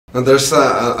And there's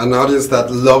an audience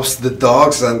that loves the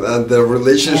dogs and the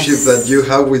relationship that you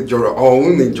have with your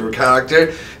own, in your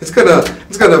character. It's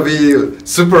gonna be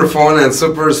super fun and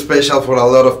super special for a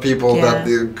lot of people that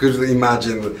you could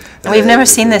imagine. And we've never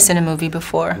seen this in a movie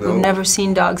before. No. We've never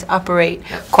seen dogs operate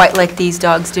quite like these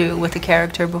dogs do with a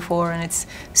character before, and it's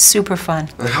super fun.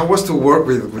 And how was to work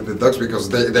with the dogs, because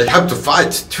they have to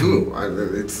fight too.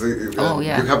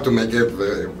 You have to make it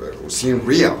seem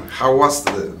real. How was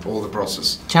all the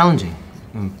process? Challenging,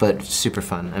 but super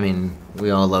fun. I mean,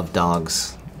 we all love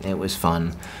dogs. It was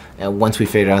fun. Once we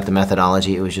figured out the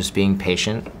methodology, it was just being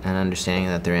patient and understanding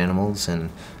that they're animals and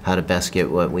how to best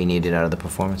get what we needed out of the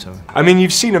performance of it. I mean,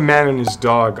 you've seen a man and his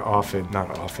dog often,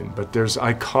 not often, but there's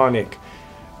iconic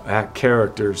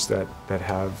characters that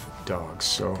have dogs.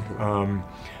 So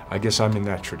I guess I'm in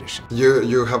that tradition.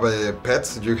 You have a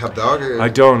pet? You have dog? I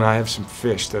don't. I have some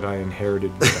fish that I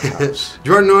inherited with the house.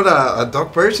 You are not a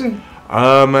dog person?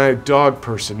 I'm a dog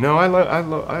person. No, I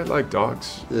like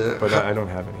dogs, but I don't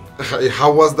have any.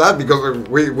 How was that? Because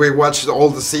we watched all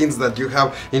the scenes that you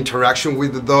have interaction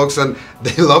with the dogs and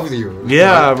they love you.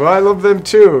 Yeah, well, I love them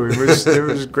too. It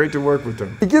was great to work with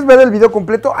them. Si quieres ver el video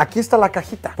completo, aquí está la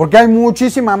cajita, porque hay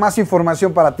muchísima más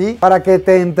información para ti, para que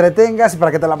te entretengas y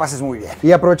para que te la pases muy bien.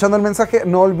 Y aprovechando el mensaje,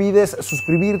 no olvides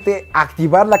suscribirte,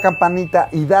 activar la campanita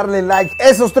y darle like.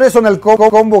 Esos tres son el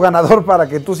combo ganador para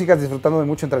que tú sigas disfrutando de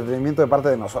mucho entretenimiento de parte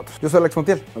de nosotros. Yo soy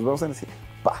LAXmontiel. Nos vemos en el siguiente.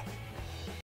 Bye.